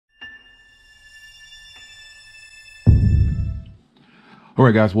All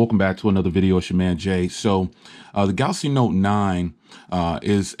right, guys, welcome back to another video. It's your man, Jay. So the Galaxy Note 9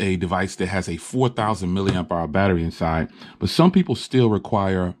 is a device that has a 4,000 milliamp hour battery inside, but some people still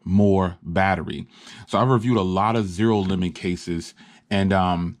require more battery. So I've reviewed a lot of Zerolemon cases, and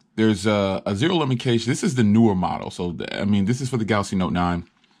there's a Zerolemon case. This is the newer model. So, I mean, this is for the Galaxy Note 9.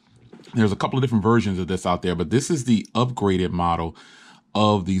 There's a couple of different versions of this out there, but this is the upgraded model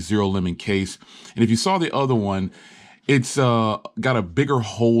of the Zerolemon case. And if you saw the other one, it's got a bigger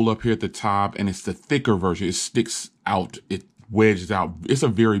hole up here at the top, and it's the thicker version. It sticks out, it wedges out. It's a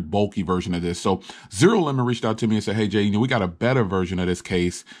very bulky version of this. So Zerolemon reached out to me and said, hey, Jay, we got a better version of this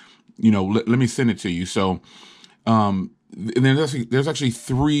case. Let me send it to you. So and then there's actually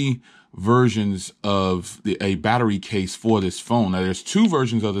three versions of a battery case for this phone. Now, there's two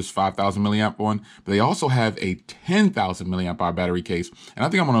versions of this 5,000 milliamp one, but they also have a 10,000 milliamp hour battery case. And I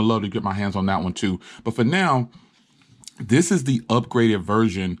think I'm going to love to get my hands on that one too. But for now, this is the upgraded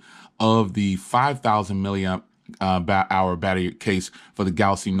version of the 5,000 milliamp hour battery case for the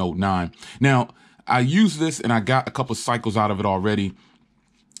Galaxy Note 9. Now, I used this and I got a couple of cycles out of it already.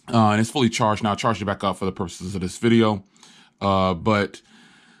 And it's fully charged now. I charged it back up for the purposes of this video. But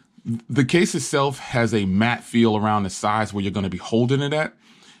the case itself has a matte feel around the sides where you're going to be holding it at.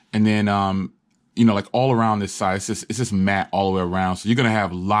 And then, like all around this side, it's just matte all the way around. So you're going to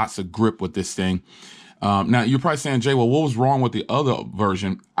have lots of grip with this thing. Now, you're probably saying, Jay, well, what was wrong with the other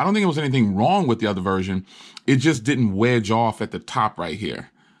version? I don't think there was anything wrong with the other version. It just didn't wedge off at the top right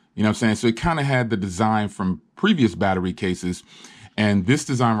here. You know what I'm saying? So it kind of had the design from previous battery cases. And this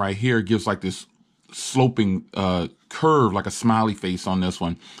design right here gives like this sloping curve, like a smiley face on this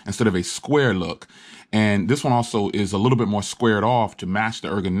one, instead of a square look. And this one also is a little bit more squared off to match the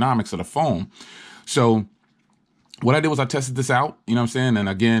ergonomics of the phone. So what I did was I tested this out, you know what I'm saying? And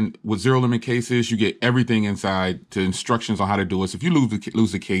again, with Zerolemon cases, you get everything inside to instructions on how to do it. So if you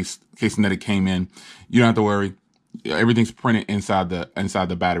lose the case that it came in, you don't have to worry. Everything's printed inside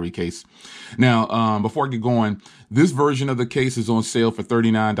the battery case. Now, before I get going, this version of the case is on sale for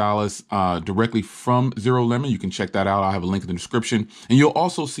 $39 directly from Zerolemon. You can check that out. I'll have a link in the description. And you'll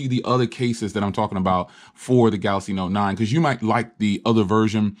also see the other cases that I'm talking about for the Galaxy Note 9, because you might like the other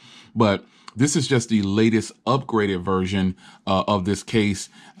version, but this is just the latest upgraded version of this case.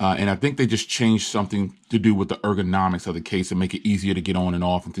 And I think they just changed something to do with the ergonomics of the case and make it easier to get on and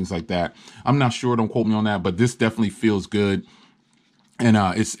off and things like that. I'm not sure. Don't quote me on that, but this definitely feels good. And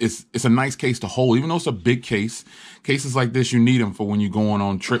it's a nice case to hold, even though it's a big case. Cases like this, you need them for when you're going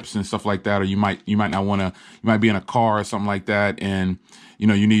on trips and stuff like that, or you might not want to. You might be in a car or something like that, and you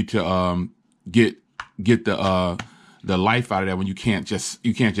need to get the life out of that when you can't just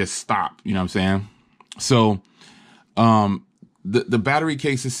stop. You know what I'm saying? So the battery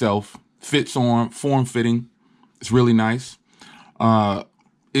case itself fits on, form fitting. It's really nice.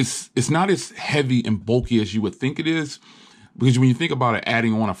 It's not as heavy and bulky as you would think it is. Because when you think about it,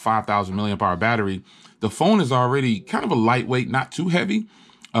 adding on a 5,000 milliamp hour battery, the phone is already kind of a lightweight, not too heavy,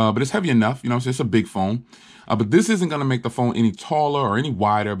 but it's heavy enough. You know what I'm saying? It's a big phone. But this isn't going to make the phone any taller or any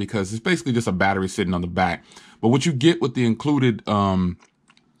wider because it's basically just a battery sitting on the back. But what you get with the included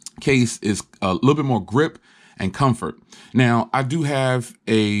case is a little bit more grip and comfort. Now, I do have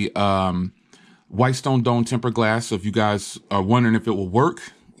a white stone dome tempered glass. So if you guys are wondering if it will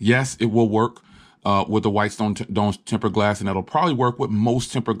work, yes, it will work. With the white stone dome tempered glass, and that'll probably work with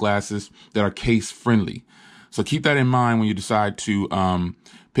most tempered glasses that are case friendly. So keep that in mind when you decide to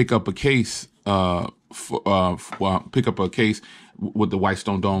pick up a case, pick up a case with the white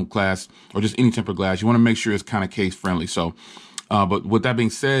stone dome glass or just any tempered glass. You want to make sure it's kind of case friendly. So, but with that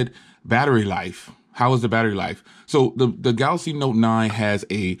being said, battery life. How is the battery life? So the Galaxy Note 9 has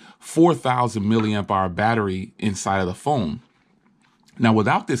a 4,000 milliamp hour battery inside of the phone. Now,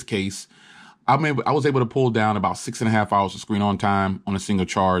 without this case, I was able to pull down about 6.5 hours of screen on time on a single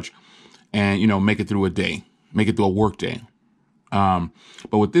charge and, make it through a day, make it through a work day. But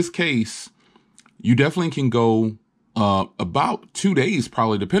with this case, you definitely can go about 2 days,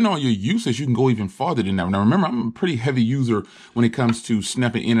 probably, depending on your usage. You can go even farther than that. Now, remember, I'm a pretty heavy user when it comes to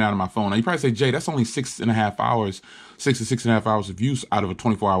snapping in and out of my phone. Now, you probably say, Jay, that's only 6.5 hours, 6 to 6.5 hours of use out of a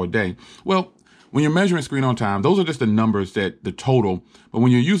 24-hour day. Well, when you're measuring screen on time, those are just the numbers, the total. But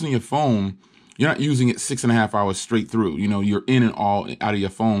when you're using your phone, you're not using it 6.5 hours straight through. You're in and all out of your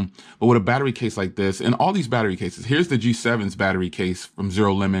phone. But with a battery case like this, and all these battery cases, here's the G7's battery case from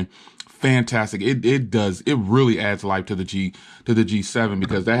Zerolemon. Fantastic. It really adds life to the G7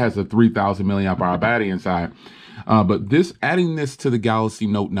 because that has a 3,000 milliamp hour battery inside. But adding this to the Galaxy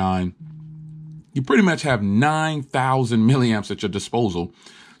Note 9, you pretty much have 9,000 milliamps at your disposal.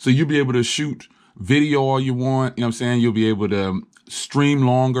 So you'll be able to shoot video all you want. You know what I'm saying? You'll be able to stream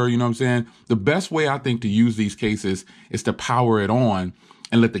longer. You know what I'm saying? The best way I think to use these cases is to power it on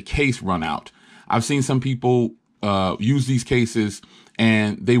and let the case run out. I've seen some people use these cases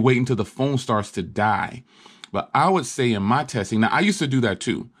and they wait until the phone starts to die. But I would say in my testing, now I used to do that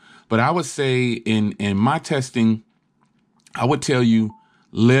too, but I would say in my testing, I would tell you,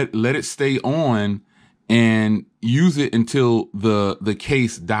 let it stay on and use it until the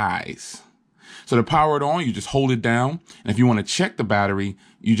case dies. So to power it on, you just hold it down. And if you want to check the battery,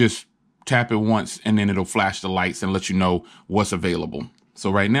 you just tap it once and then it'll flash the lights and let you know what's available.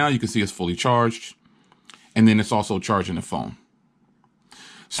 So right now you can see it's fully charged, and then it's also charging the phone.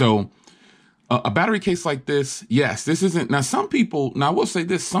 So a battery case like this, yes, this isn't, now some people, now I will say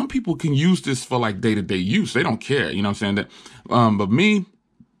this, some people can use this for like day-to-day use. They don't care, you know what I'm saying? That, but me,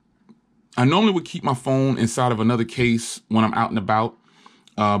 I normally would keep my phone inside of another case when I'm out and about.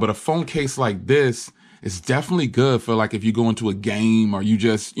 But a phone case like this is definitely good for like if you go into a game or you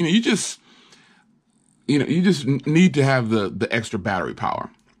just need to have the extra battery power.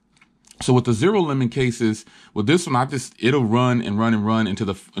 So with the Zerolemon cases, with this one, it'll run and run and run until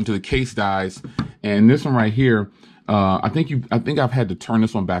the case dies. And this one right here, I think I've had to turn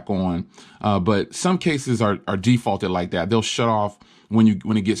this one back on. But some cases are defaulted like that. They'll shut off when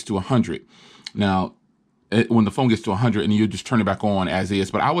it gets to 100. Now, when the phone gets to 100, and you just turn it back on as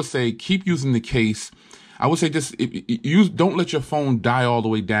is. But I would say keep using the case. I would say just don't let your phone die all the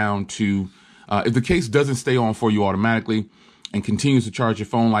way down to if the case doesn't stay on for you automatically and continues to charge your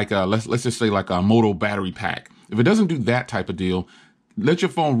phone like let's just say like a Moto battery pack. If it doesn't do that type of deal, let your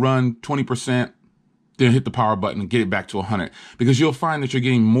phone run 20%, then hit the power button and get it back to 100, because you'll find that you're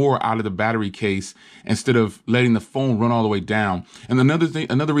getting more out of the battery case instead of letting the phone run all the way down. And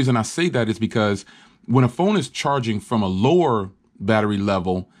another reason I say that is because when a phone is charging from a lower battery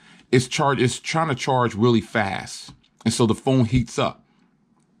level, it's trying to charge really fast. And so the phone heats up.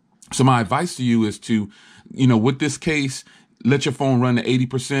 So my advice to you is to, with this case, let your phone run to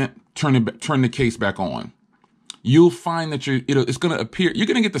 80%, turn the case back on. You'll find that it's going to appear, you're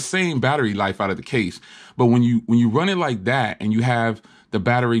going to get the same battery life out of the case. But when you run it like that and you have the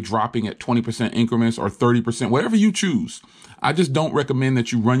battery dropping at 20% increments or 30%, whatever you choose, I just don't recommend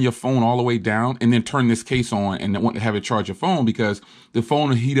that you run your phone all the way down and then turn this case on and want to have it charge your phone, because the phone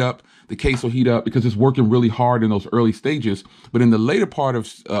will heat up, the case will heat up because it's working really hard in those early stages. But in the later part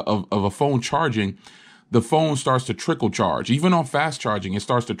of a phone charging, the phone starts to trickle charge. Even on fast charging, it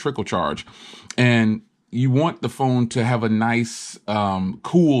starts to trickle charge. And you want the phone to have a nice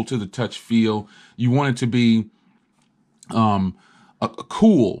cool to the touch feel. You want it to be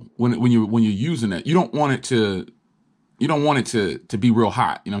cool when you're using it. You don't want it to be real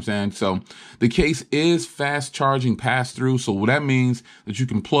hot. You know what I'm saying? So the case is fast charging pass through. So that means that you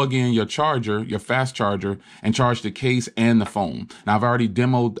can plug in your charger, your fast charger, and charge the case and the phone. Now I didn't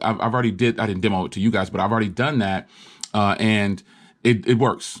demo it to you guys, but I've already done that. And it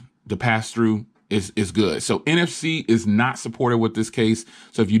works. The pass through is good. So NFC is not supported with this case.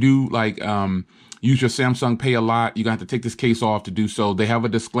 So if you do use your Samsung Pay a lot, you're going to have to take this case off to do so. They have a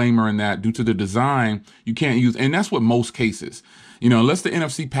disclaimer in that due to the design, you can't use, and that's what most cases, unless the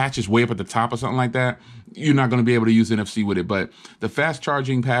NFC patch is way up at the top or something like that, you're not going to be able to use NFC with it. But the fast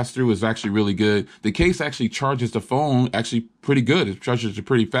charging pass through is actually really good. The case actually charges the phone actually pretty good. It charges it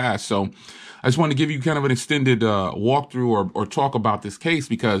pretty fast. So I just wanted to give you kind of an extended walkthrough or talk about this case,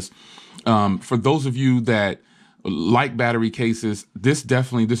 because for those of you that like battery cases, this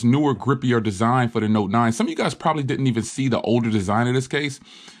newer, grippier design for the Note 9. Some of you guys probably didn't even see the older design of this case,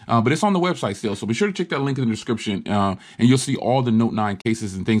 but it's on the website still. So be sure to check that link in the description, and you'll see all the Note 9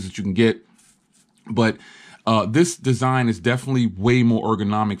 cases and things that you can get. But this design is definitely way more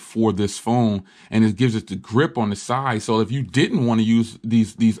ergonomic for this phone, and it gives it the grip on the side. So if you didn't want to use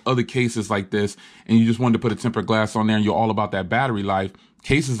these other cases like this, and you just wanted to put a tempered glass on there and you're all about that battery life,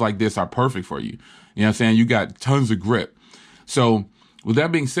 cases like this are perfect for you. You know what I'm saying? You got tons of grip. So with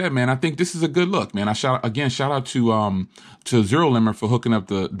that being said, man, I think this is a good look, man. Shout out to Zerolemon for hooking up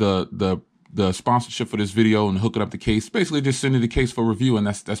the sponsorship for this video and hooking up the case. Basically just sending the case for review, and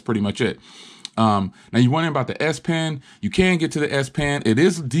that's pretty much it. Now you're wondering about the S Pen. You can get to the S Pen. It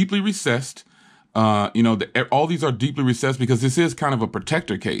is deeply recessed. All these are deeply recessed because this is kind of a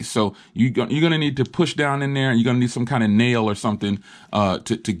protector case. So you're gonna need to push down in there, and you're gonna need some kind of nail or something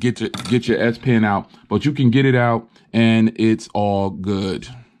to get your S Pen out. But you can get it out, and it's all good.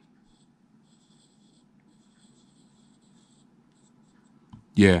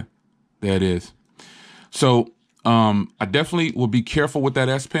 Yeah, there it is. So I definitely will be careful with that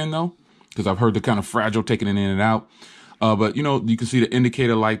S Pen though, because I've heard the kind of fragile taking it in and out. But you can see the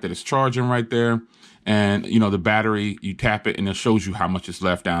indicator light that it's charging right there. And, you know, the battery, you tap it and it shows you how much is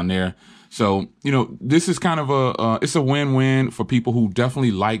left down there. So, you know, this is kind of it's a win-win for people who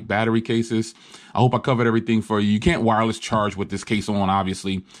definitely like battery cases. I hope I covered everything for you. You can't wireless charge with this case on,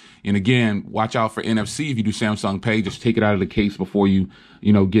 obviously. And again, watch out for NFC. If you do Samsung Pay, just take it out of the case before you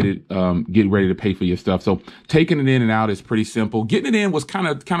get it, get ready to pay for your stuff. So taking it in and out is pretty simple. Getting it in was kind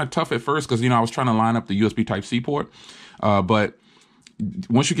of tough at first because, you know, I was trying to line up the USB Type-C port. But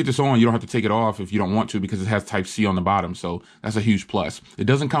once you get this on, you don't have to take it off if you don't want to because it has Type-C on the bottom. So that's a huge plus. It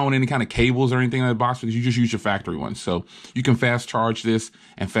doesn't come with any kind of cables or anything in the box because you just use your factory one. So you can fast charge this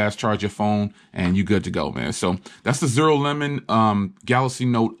and fast charge your phone and you're good to go, man. So that's the Zerolemon Galaxy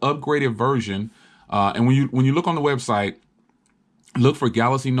Note upgraded version. And when you look on the website, look for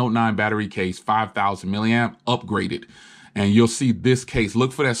Galaxy Note 9 battery case, 5000 milliamp upgraded. And you'll see this case.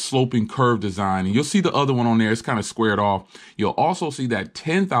 Look for that sloping curve design. And you'll see the other one on there. It's kind of squared off. You'll also see that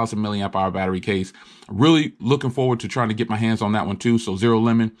 10,000 milliamp hour battery case. Really looking forward to trying to get my hands on that one too. So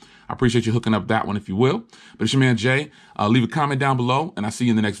Zerolemon, I appreciate you hooking up that one if you will. But it's your man Jay. Leave a comment down below and I'll see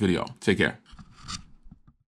you in the next video. Take care.